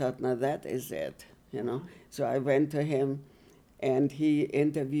thought, now that is it, So I went to him, and he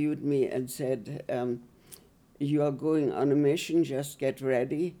interviewed me and said, you are going on a mission, just get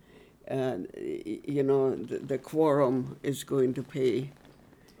ready. The quorum is going to pay.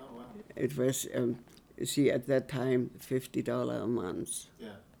 Oh, wow. It was, at that time, $50 a month.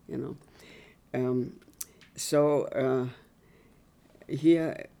 Yeah. So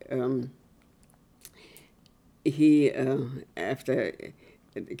here, he, after,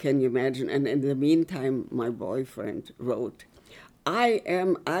 can you imagine? And in the meantime, my boyfriend wrote, I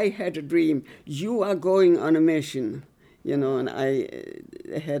had a dream. You are going on a mission. And I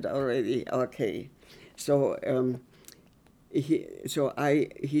had already, okay. So he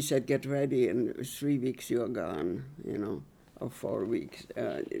said, get ready, in 3 weeks you're gone, or 4 weeks.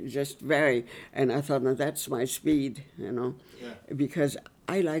 Just very, and I thought, now that's my speed, Yeah. because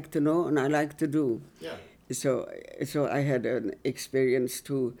I like to know and I like to do. Yeah. So I had an experience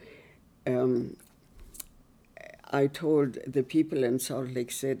too. I told the people in Salt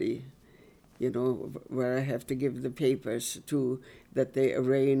Lake City, where I have to give the papers to, that they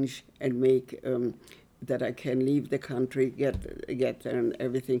arrange and make that I can leave the country, get there and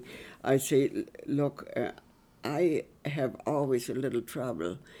everything. I say, look, I have always a little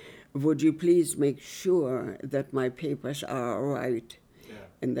trouble. Would you please make sure that my papers are all right? Yeah.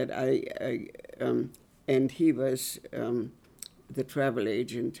 And that and he was the travel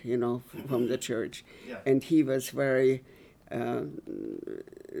agent, from the church. Yeah. And he was very...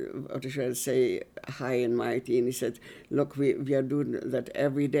 what should I say, high and mighty, and he said, look, we are doing that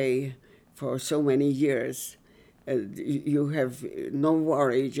every day for so many years. You have no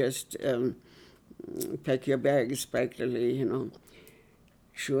worry, just pack your bags practically,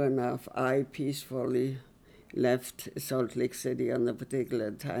 Sure enough, I peacefully left Salt Lake City on a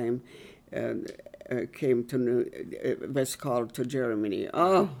particular time, came to was called to Germany.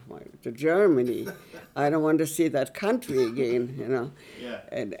 Oh, to Germany! I don't want to see that country again, you know. Yeah.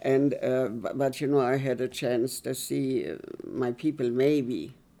 But you know, I had a chance to see my people,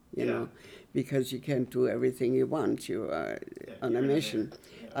 maybe, you know, because you can't do everything you want. You are on a mission.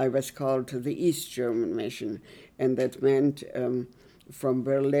 I was called to the East German mission, and that meant from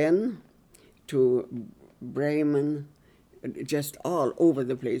Berlin to Bremen, just all over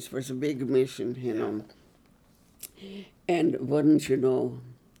the place. It was a big mission, you know. And wouldn't you know,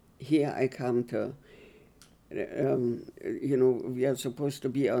 here I come to, you know, we are supposed to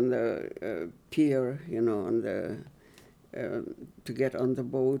be on the pier, you know, on the, to get on the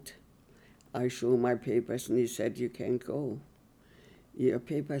boat. I show my papers, and he said, you can't go. Your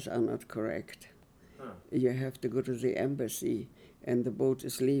papers are not correct. You have to go to the embassy, and the boat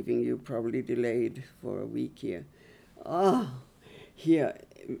is leaving. You probably delayed for a week here. Here,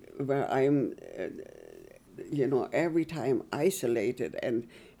 where I'm, you know, every time isolated and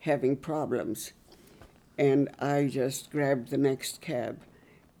having problems. And I just grabbed the next cab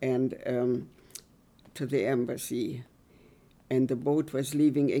and to the embassy. And the boat was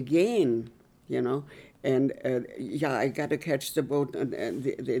leaving again, you know. And I got to catch the boat. And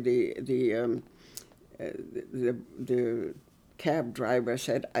the cab driver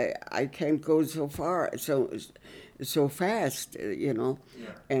said, I can't go so far, so fast, you know.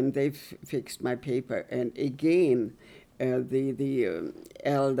 And they fixed my paper. And again, the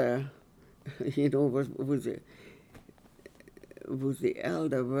elder, you know, who the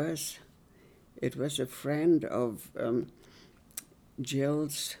elder was. It was a friend of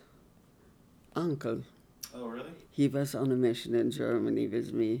Jill's uncle. Oh, really? He was on a mission in Germany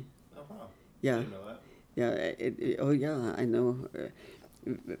with me. Oh, wow. Yeah. I didn't know that. Yeah, I know.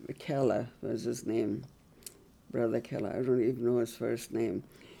 Keller was his name. Brother Keller. I don't even know his first name.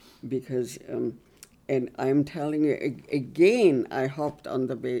 Because, and I'm telling you, again, I hopped on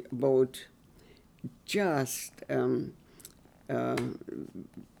the boat just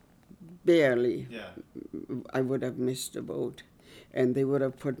barely. Yeah. I would have missed the boat. And they would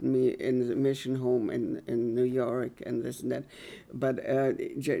have put me in the mission home in New York and this and that. But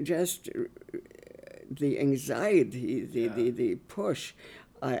just the anxiety, the push,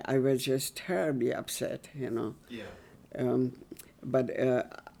 I was just terribly upset, you know. Yeah. But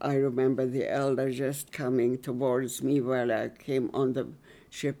I remember the elder just coming towards me while I came on the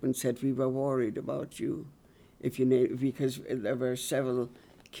ship and said, we were worried about you, because there were several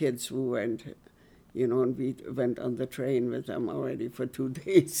kids who went, you know, and we went on the train with them already for 2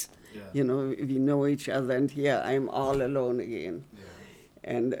 days. Yeah. You know, we know each other, and here I'm all alone again. Yeah.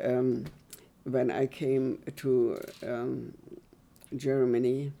 And when I came to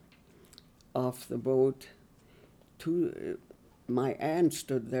Germany off the boat, my aunt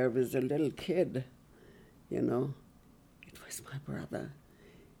stood there with a little kid, you know. It was my brother.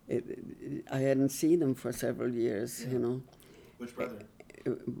 I hadn't seen him for several years, you know. Which brother?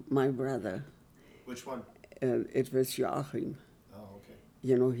 My brother. Which one? It was Joachim. Oh, okay.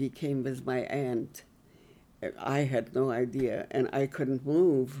 You know, he came with my aunt. I had no idea, and I couldn't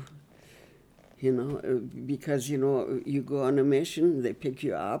move, you know, because, you know, you go on a mission, they pick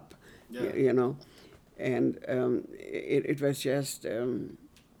you up, you know, and it was just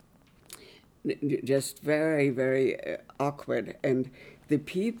very, very awkward. And the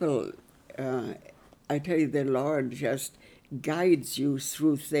people, I tell you, the Lord just guides you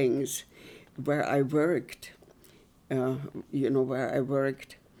through things. Where I worked, you know,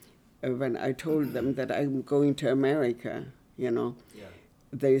 when I told them that I'm going to America, you know,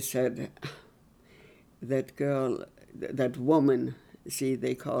 they said, that girl, that woman, see,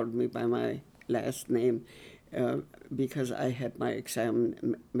 they called me by my last name because I had my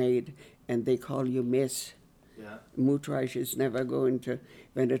exam made, and they call you Miss. Yeah. Mutreich is never going to,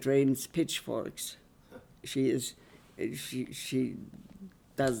 when it rains pitchforks. She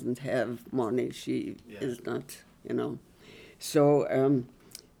doesn't have money. She is not, you know. So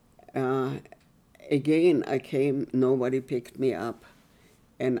again, I came. Nobody picked me up,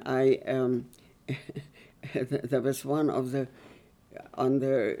 and I there was one of the on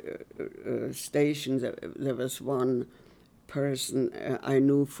the station. There was one person I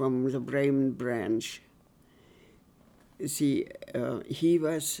knew from the Bremen branch. See, he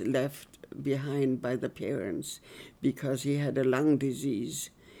was left behind by the parents because he had a lung disease.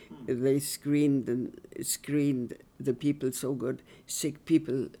 They screened the people so good. Sick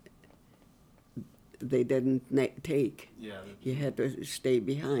people, they didn't take. Yeah. He had to stay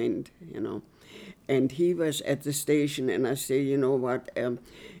behind, you know. And he was at the station, and I say, you know what,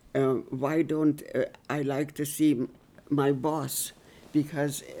 why don't I like to see my boss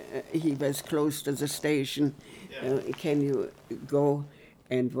because he was close to the station. Can you go?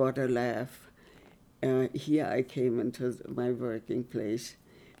 And what a laugh. Here I came into my working place,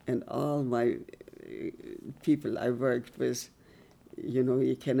 and all my people I worked with,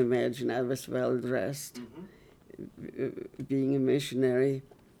 you can imagine I was well dressed, being a missionary,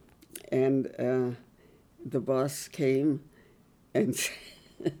 and the boss came, and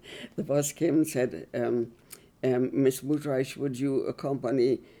the boss came and said, Miss Woodrush, would you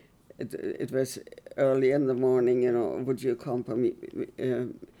accompany? It was early in the morning, would you accompany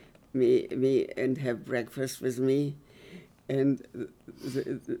me and have breakfast with me? And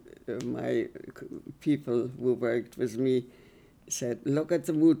my people who worked with me said, look at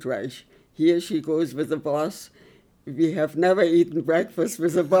the Woodrush. Here she goes with the boss. We have never eaten breakfast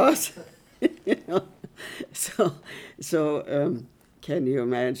with the boss. So can you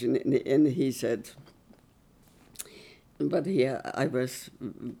imagine? And he said, but here I was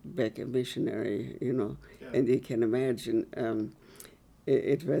back a missionary, and you can imagine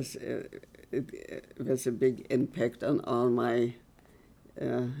it was a big impact on all my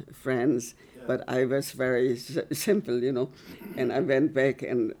friends. But I was very simple, and I went back,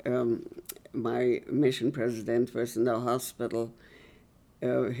 and my mission president was in the hospital.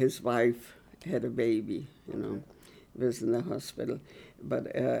 His wife had a baby, was in the hospital. But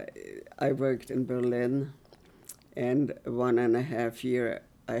I worked in Berlin, and 1.5 years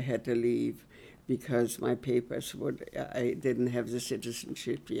I had to leave because my papers I didn't have the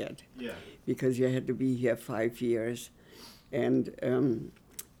citizenship yet. Yeah. Because you had to be here 5 years, and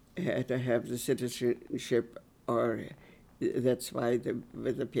had to have the citizenship, or that's why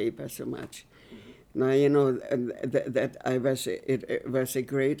with the paper so much. Now, that it was a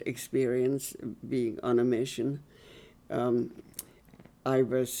great experience being on a mission. I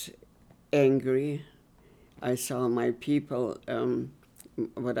was angry. I saw my people,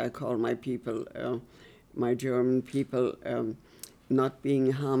 what I call my people, my German people, not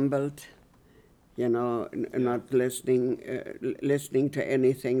being humbled, not listening to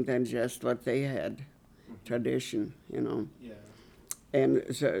anything than just what they had, tradition, Yeah. And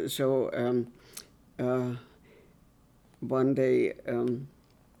so one day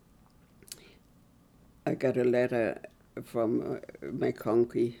I got a letter from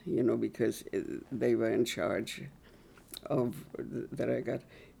McConkie, because they were in charge of that I got.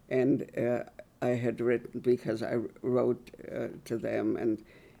 And I had written, because I wrote to them and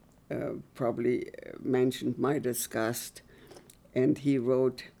probably mentioned my disgust. And he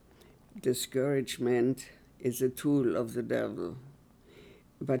wrote, discouragement is a tool of the devil.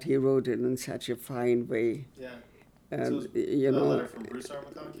 But he wrote it in such a fine way. Yeah. And, so it was a letter from Bruce R.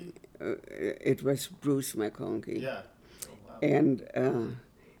 McConkie? It was Bruce McConkie. Yeah. Oh, wow. And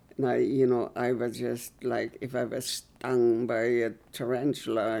now, I was just like, if I was stung by a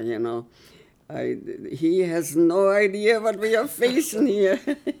tarantula, he has no idea what we are facing here,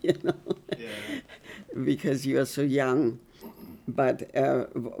 Yeah. because you are so young. But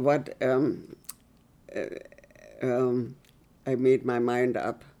I made my mind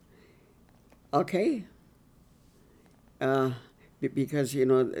up. Okay. Because,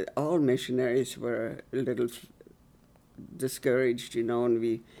 all missionaries were a little discouraged, and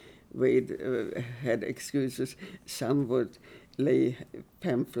we had excuses. Some would lay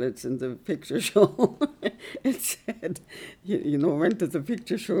pamphlets in the picture show and said, went to the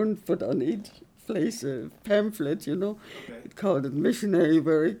picture show and put on each place a pamphlet, Okay. It called it missionary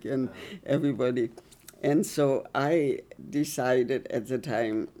work, and everybody. And so I decided at the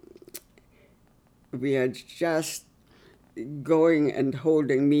time, we are just going and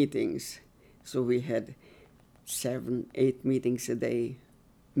holding meetings. So we had 7, 8 meetings a day.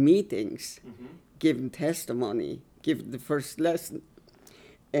 Meetings, giving testimony, giving the first lesson.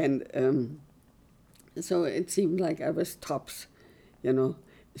 And so it seemed like I was tops,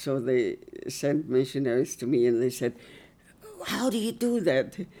 So they sent missionaries to me and they said, how do you do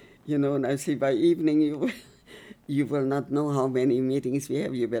that? And I say, by evening you will not know how many meetings we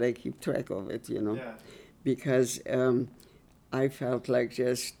have. You better keep track of it, Yeah. Because I felt like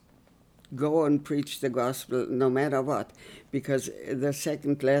just go and preach the gospel no matter what. Because the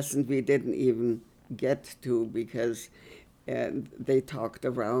second lesson we didn't even get to because they talked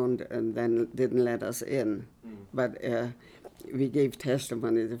around and then didn't let us in. But we gave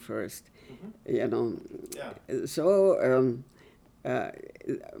testimony the first, Yeah. So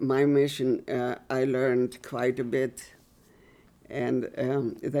my mission, I learned quite a bit. And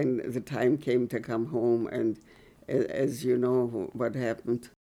then the time came to come home, and as you know what happened.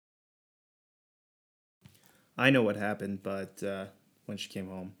 I know what happened, but when she came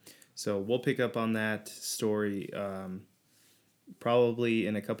home. So we'll pick up on that story probably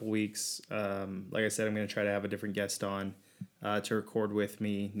in a couple weeks. Like I said, I'm going to try to have a different guest on to record with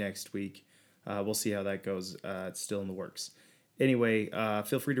me next week. We'll see how that goes. It's still in the works. Anyway,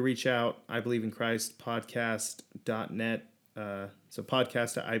 feel free to reach out. I Believe in Christ podcast.net. So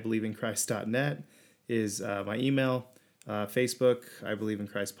podcast at IBelieveInChrist.net is my email. Facebook, I Believe in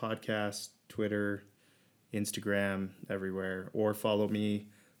Christ podcast, Twitter, Instagram, everywhere. Or follow me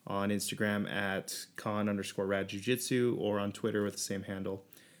on Instagram at con_radjujitsu or on Twitter with the same handle.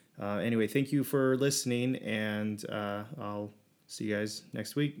 Anyway, thank you for listening, and I'll see you guys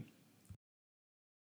next week.